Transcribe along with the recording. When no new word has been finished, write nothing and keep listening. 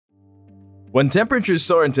When temperatures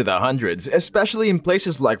soar into the hundreds, especially in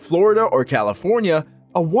places like Florida or California,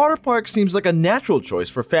 a water park seems like a natural choice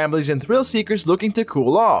for families and thrill seekers looking to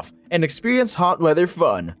cool off and experience hot weather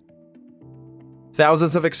fun.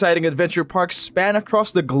 Thousands of exciting adventure parks span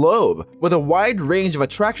across the globe, with a wide range of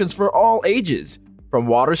attractions for all ages, from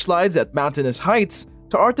water slides at mountainous heights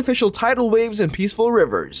to artificial tidal waves and peaceful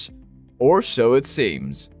rivers. Or so it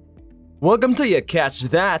seems. Welcome to Ya Catch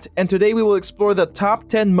That, and today we will explore the top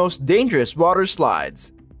 10 most dangerous water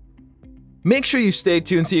slides. Make sure you stay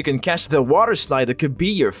tuned so you can catch the water slide that could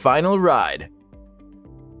be your final ride.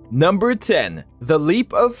 Number 10. The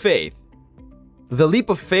Leap of Faith. The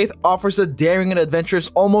Leap of Faith offers a daring and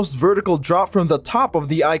adventurous almost vertical drop from the top of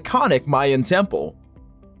the iconic Mayan temple.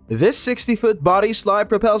 This 60-foot body slide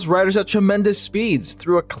propels riders at tremendous speeds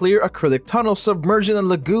through a clear acrylic tunnel submerged in a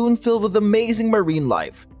lagoon filled with amazing marine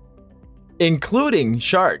life, including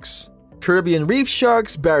sharks. Caribbean reef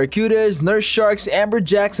sharks, barracudas, nurse sharks,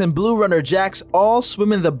 amberjacks, and blue runner jacks all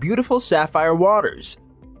swim in the beautiful sapphire waters.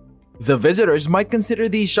 The visitors might consider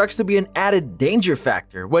these sharks to be an added danger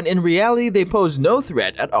factor, when in reality they pose no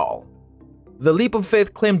threat at all. The Leap of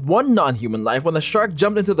Faith claimed one non-human life when the shark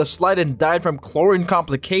jumped into the slide and died from chlorine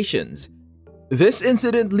complications. This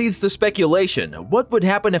incident leads to speculation. What would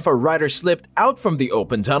happen if a rider slipped out from the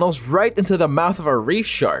open tunnels right into the mouth of a reef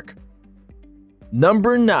shark?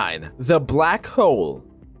 Number 9. The Black Hole.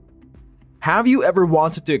 Have you ever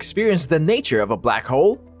wanted to experience the nature of a black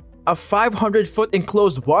hole? A 500-foot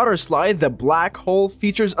enclosed water slide, the Black Hole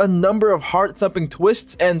features a number of heart-thumping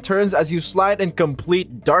twists and turns as you slide in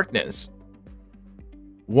complete darkness.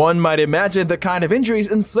 One might imagine the kind of injuries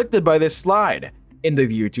inflicted by this slide. In the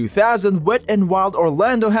year 2000, Wet n Wild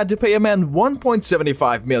Orlando had to pay a man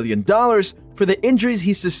 $1.75 million for the injuries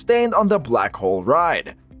he sustained on the Black Hole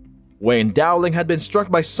ride. Wayne Dowling had been struck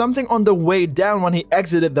by something on the way down when he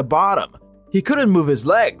exited the bottom. He couldn't move his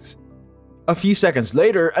legs. A few seconds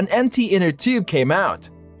later, an empty inner tube came out.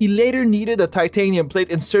 He later needed a titanium plate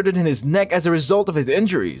inserted in his neck as a result of his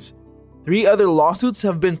injuries. 3 other lawsuits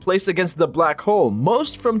have been placed against the Black Hole,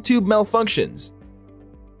 most from tube malfunctions.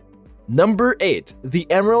 Number 8. The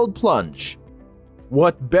Emerald Plunge.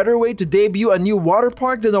 What better way to debut a new water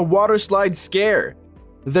park than a water slide scare?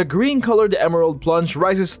 The green-colored Emerald Plunge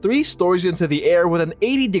rises 3 stories into the air with an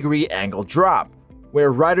 80-degree angle drop,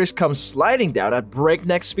 where riders come sliding down at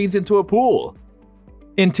breakneck speeds into a pool.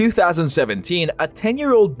 In 2017, a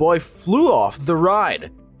 10-year-old boy flew off the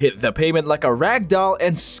ride, hit the pavement like a rag doll,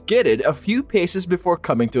 and skidded a few paces before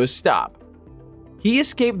coming to a stop. He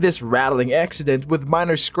escaped this rattling accident with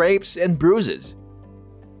minor scrapes and bruises.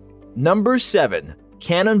 Number 7.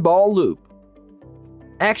 Cannonball Loop.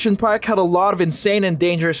 Action Park had a lot of insane and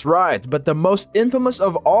dangerous rides, but the most infamous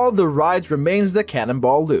of all the rides remains the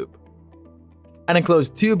Cannonball Loop, an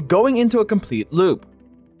enclosed tube going into a complete loop.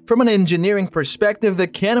 From an engineering perspective, the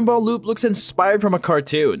Cannonball Loop looks inspired from a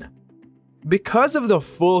cartoon. Because of the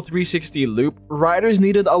full 360 loop, riders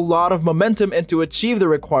needed a lot of momentum, and to achieve the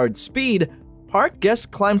required speed, park guests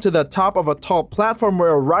climbed to the top of a tall platform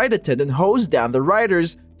where a ride attendant hosed down the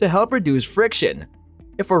riders to help reduce friction.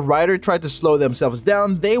 If a rider tried to slow themselves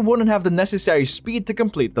down, they wouldn't have the necessary speed to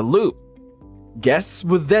complete the loop. Guests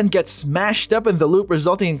would then get smashed up in the loop,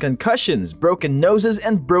 resulting in concussions, broken noses,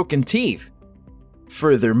 and broken teeth.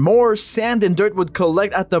 Furthermore, sand and dirt would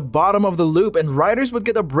collect at the bottom of the loop, and riders would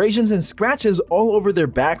get abrasions and scratches all over their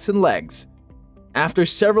backs and legs. After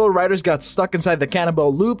several riders got stuck inside the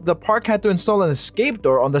Cannonball Loop, the park had to install an escape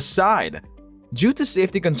door on the side. Due to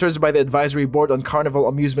safety concerns by the Advisory Board on Carnival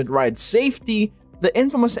Amusement Ride Safety, the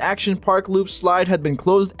infamous Action Park Loop slide had been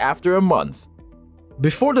closed after a month.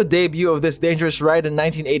 Before the debut of this dangerous ride in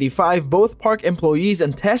 1985, both park employees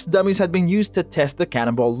and test dummies had been used to test the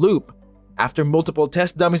Cannonball Loop. After multiple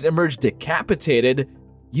test dummies emerged decapitated,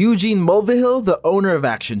 Eugene Mulvihill, the owner of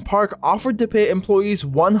Action Park, offered to pay employees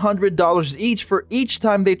 $100 each for each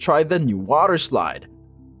time they tried the new water slide.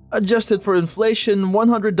 Adjusted for inflation, $100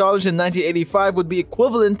 in 1985 would be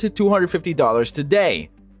equivalent to $250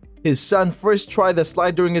 today. His son first tried the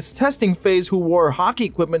slide during its testing phase, who wore hockey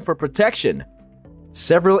equipment for protection.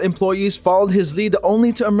 Several employees followed his lead,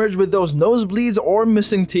 only to emerge with those nosebleeds or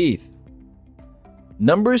missing teeth.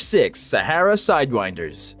 Number 6. Sahara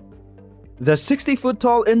Sidewinders. The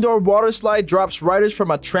 60-foot-tall indoor water slide drops riders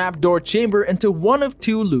from a trapdoor chamber into one of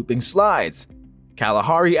 2 looping slides.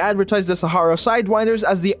 Kalahari advertised the Sahara Sidewinders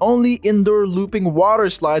as the only indoor looping water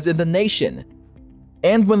slides in the nation.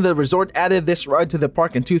 And when the resort added this ride to the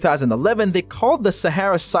park in 2011, they called the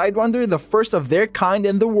Sahara Sidewinder the first of their kind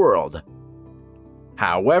in the world.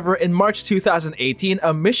 However, in March 2018,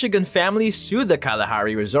 a Michigan family sued the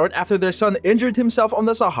Kalahari Resort after their son injured himself on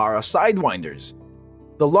the Sahara Sidewinders.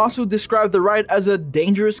 The lawsuit described the ride as a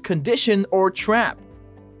dangerous condition or trap.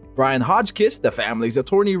 Brian Hodgkiss, the family's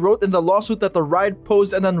attorney, wrote in the lawsuit that the ride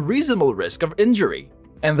posed an unreasonable risk of injury,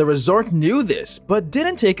 and the resort knew this but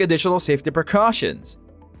didn't take additional safety precautions.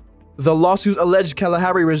 The lawsuit alleged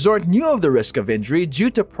Kalahari Resort knew of the risk of injury due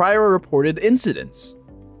to prior reported incidents.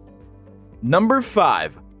 Number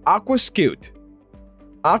 5. Aquascoot.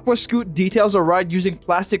 Aquascoot details a ride using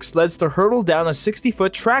plastic sleds to hurtle down a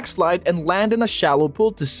 60-foot track slide and land in a shallow pool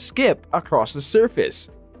to skip across the surface,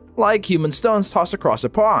 like human stones tossed across a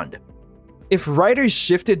pond. If riders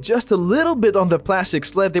shifted just a little bit on the plastic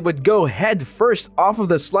sled, they would go head first off of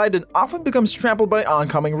the slide and often become trampled by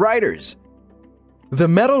oncoming riders. The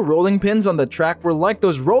metal rolling pins on the track were like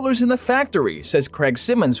those rollers in the factory, says Craig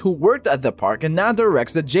Simmons, who worked at the park and now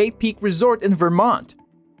directs the Jay Peak Resort in Vermont.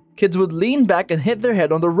 Kids would lean back and hit their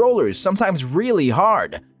head on the rollers, sometimes really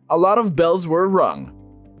hard. A lot of bells were rung.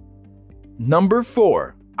 Number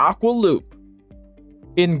 4. Aqualoop.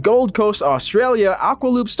 In Gold Coast, Australia,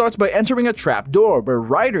 Aqualoop starts by entering a trap door where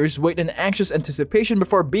riders wait in anxious anticipation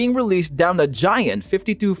before being released down a giant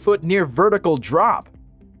 52-foot near vertical drop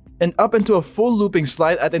and up into a full looping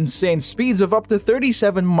slide at insane speeds of up to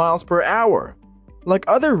 37 miles per hour. Like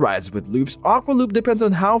other rides with loops, Aqualoop depends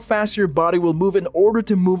on how fast your body will move in order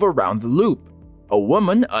to move around the loop. A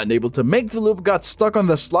woman, unable to make the loop, got stuck on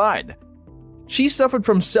the slide. She suffered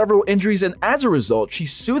from several injuries and as a result, she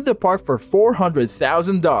sued the park for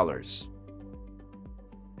 $400,000.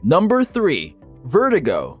 Number 3.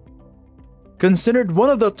 Vertigo. Considered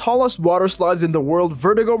one of the tallest water slides in the world,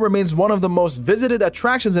 Vertigo remains one of the most visited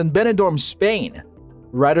attractions in Benidorm, Spain.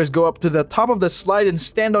 Riders go up to the top of the slide and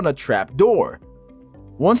stand on a trap door.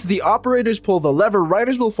 Once the operators pull the lever,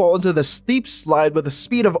 riders will fall into the steep slide with a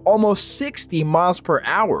speed of almost 60 miles per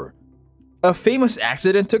hour. A famous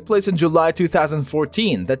accident took place in July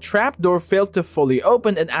 2014. The trapdoor failed to fully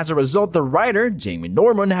open, and as a result, the rider, Jamie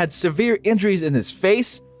Norman, had severe injuries in his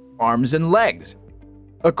face, arms, and legs.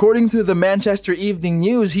 According to the Manchester Evening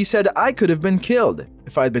News, he said, "I could have been killed.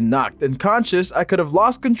 If I'd been knocked unconscious, I could have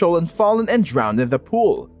lost control and fallen and drowned in the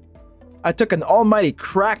pool. I took an almighty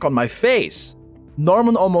crack on my face."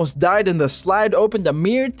 Norman almost died and the slide opened a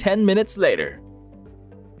mere 10 minutes later.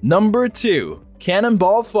 Number 2.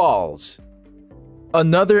 Cannonball Falls.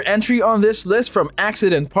 Another entry on this list from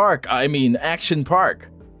Action Park.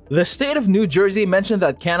 The state of New Jersey mentioned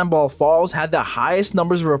that Cannonball Falls had the highest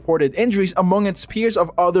numbers of reported injuries among its peers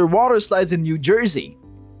of other water slides in New Jersey.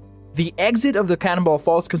 The exit of the Cannonball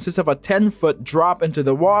Falls consists of a 10-foot drop into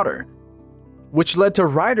the water, which led to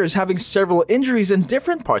riders having several injuries in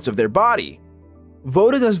different parts of their body.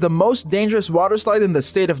 Voted as the most dangerous water slide in the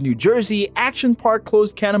state of New Jersey, Action Park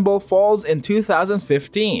closed Cannonball Falls in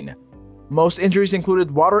 2015. Most injuries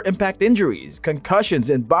included water impact injuries, concussions,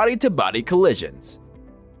 and body-to-body collisions.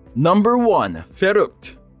 Number 1.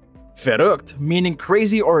 Verrückt. Verrückt, meaning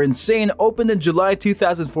crazy or insane, opened in July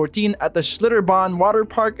 2014 at the Schlitterbahn Water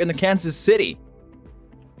Park in Kansas City.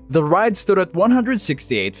 The ride stood at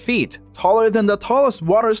 168 feet, taller than the tallest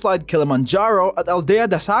water slide Kilimanjaro at Aldeia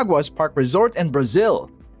das Águas Park Resort in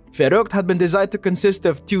Brazil. Verrückt had been designed to consist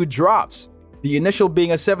of 2 drops, the initial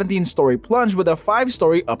being a 17-story plunge with a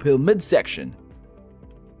 5-story uphill midsection.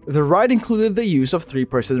 The ride included the use of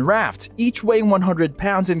 3-person rafts, each weighing 100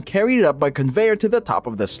 pounds and carried up by conveyor to the top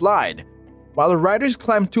of the slide, while the riders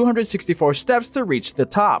climbed 264 steps to reach the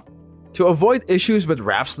top. To avoid issues with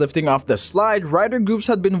rafts lifting off the slide, rider groups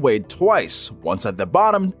had been weighed twice, once at the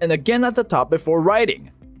bottom and again at the top before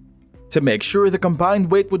riding, to make sure the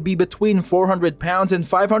combined weight would be between 400 pounds and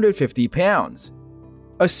 550 pounds.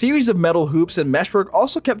 A series of metal hoops and meshwork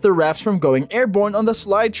also kept the rafts from going airborne on the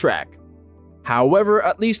slide track. However,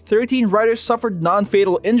 at least 13 riders suffered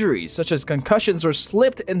non-fatal injuries such as concussions or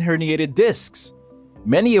slipped and herniated discs,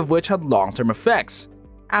 many of which had long-term effects,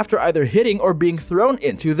 after either hitting or being thrown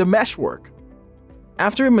into the meshwork.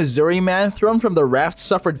 After a Missouri man thrown from the raft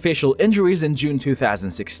suffered facial injuries in June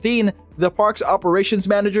 2016, the park's operations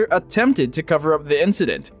manager attempted to cover up the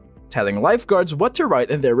incident, telling lifeguards what to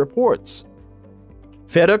write in their reports.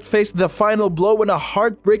 Verrückt faced the final blow when a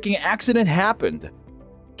heartbreaking accident happened.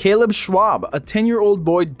 Caleb Schwab, a 10-year-old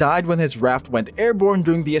boy, died when his raft went airborne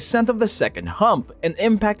during the ascent of the second hump and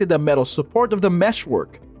impacted the metal support of the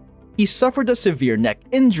meshwork. He suffered a severe neck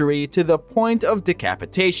injury to the point of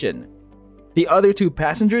decapitation. The other 2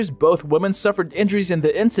 passengers, both women, suffered injuries in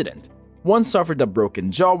the incident. One suffered a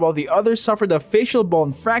broken jaw while the other suffered a facial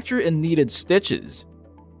bone fracture and needed stitches.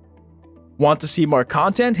 Want to see more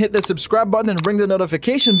content? Hit the subscribe button and ring the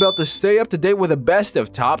notification bell to stay up to date with the best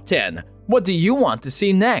of Top 10. What do you want to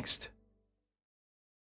see next?